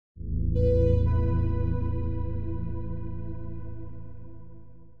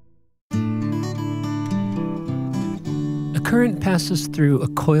current passes through a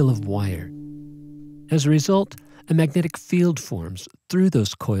coil of wire. As a result, a magnetic field forms through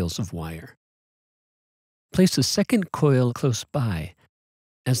those coils of wire. Place a second coil close by.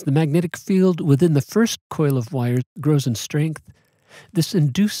 As the magnetic field within the first coil of wire grows in strength, this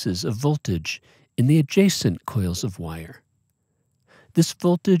induces a voltage in the adjacent coils of wire. This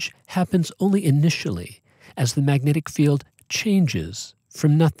voltage happens only initially as the magnetic field changes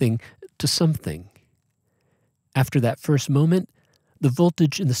from nothing to something. After that first moment, the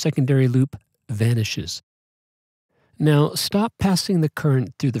voltage in the secondary loop vanishes. Now stop passing the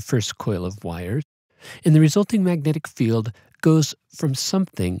current through the first coil of wire, and the resulting magnetic field goes from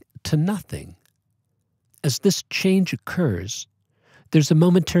something to nothing. As this change occurs, there's a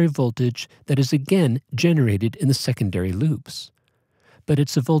momentary voltage that is again generated in the secondary loops, but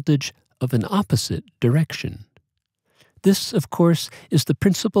it's a voltage of an opposite direction. This, of course, is the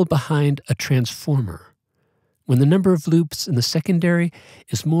principle behind a transformer. When the number of loops in the secondary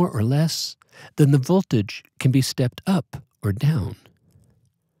is more or less, then the voltage can be stepped up or down.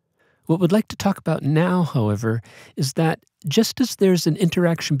 What we'd like to talk about now, however, is that just as there's an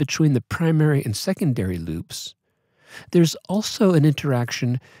interaction between the primary and secondary loops, there's also an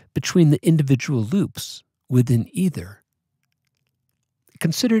interaction between the individual loops within either.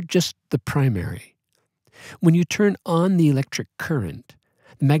 Consider just the primary. When you turn on the electric current,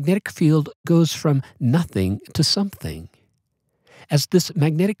 the magnetic field goes from nothing to something. As this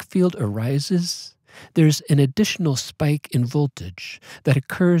magnetic field arises, there's an additional spike in voltage that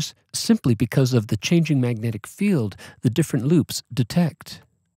occurs simply because of the changing magnetic field the different loops detect.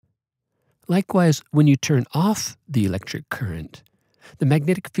 Likewise, when you turn off the electric current, the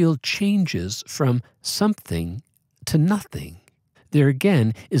magnetic field changes from something to nothing. There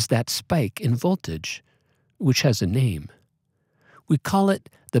again is that spike in voltage, which has a name. We call it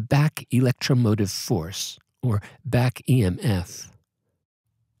the back electromotive force, or back EMF.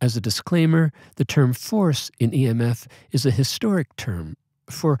 As a disclaimer, the term force in EMF is a historic term,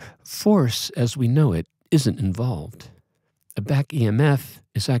 for force as we know it isn't involved. A back EMF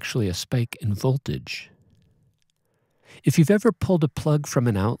is actually a spike in voltage. If you've ever pulled a plug from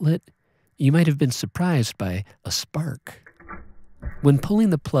an outlet, you might have been surprised by a spark. When pulling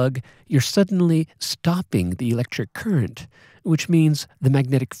the plug, you're suddenly stopping the electric current, which means the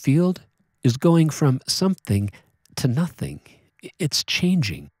magnetic field is going from something to nothing. It's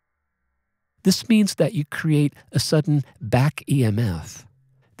changing. This means that you create a sudden back EMF.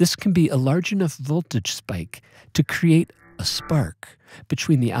 This can be a large enough voltage spike to create a spark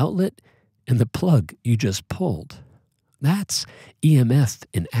between the outlet and the plug you just pulled. That's EMF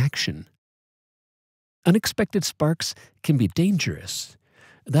in action. Unexpected sparks can be dangerous.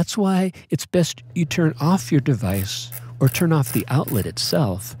 That's why it's best you turn off your device or turn off the outlet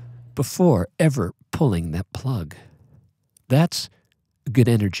itself before ever pulling that plug. That's good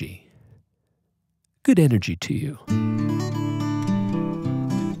energy. Good energy to you.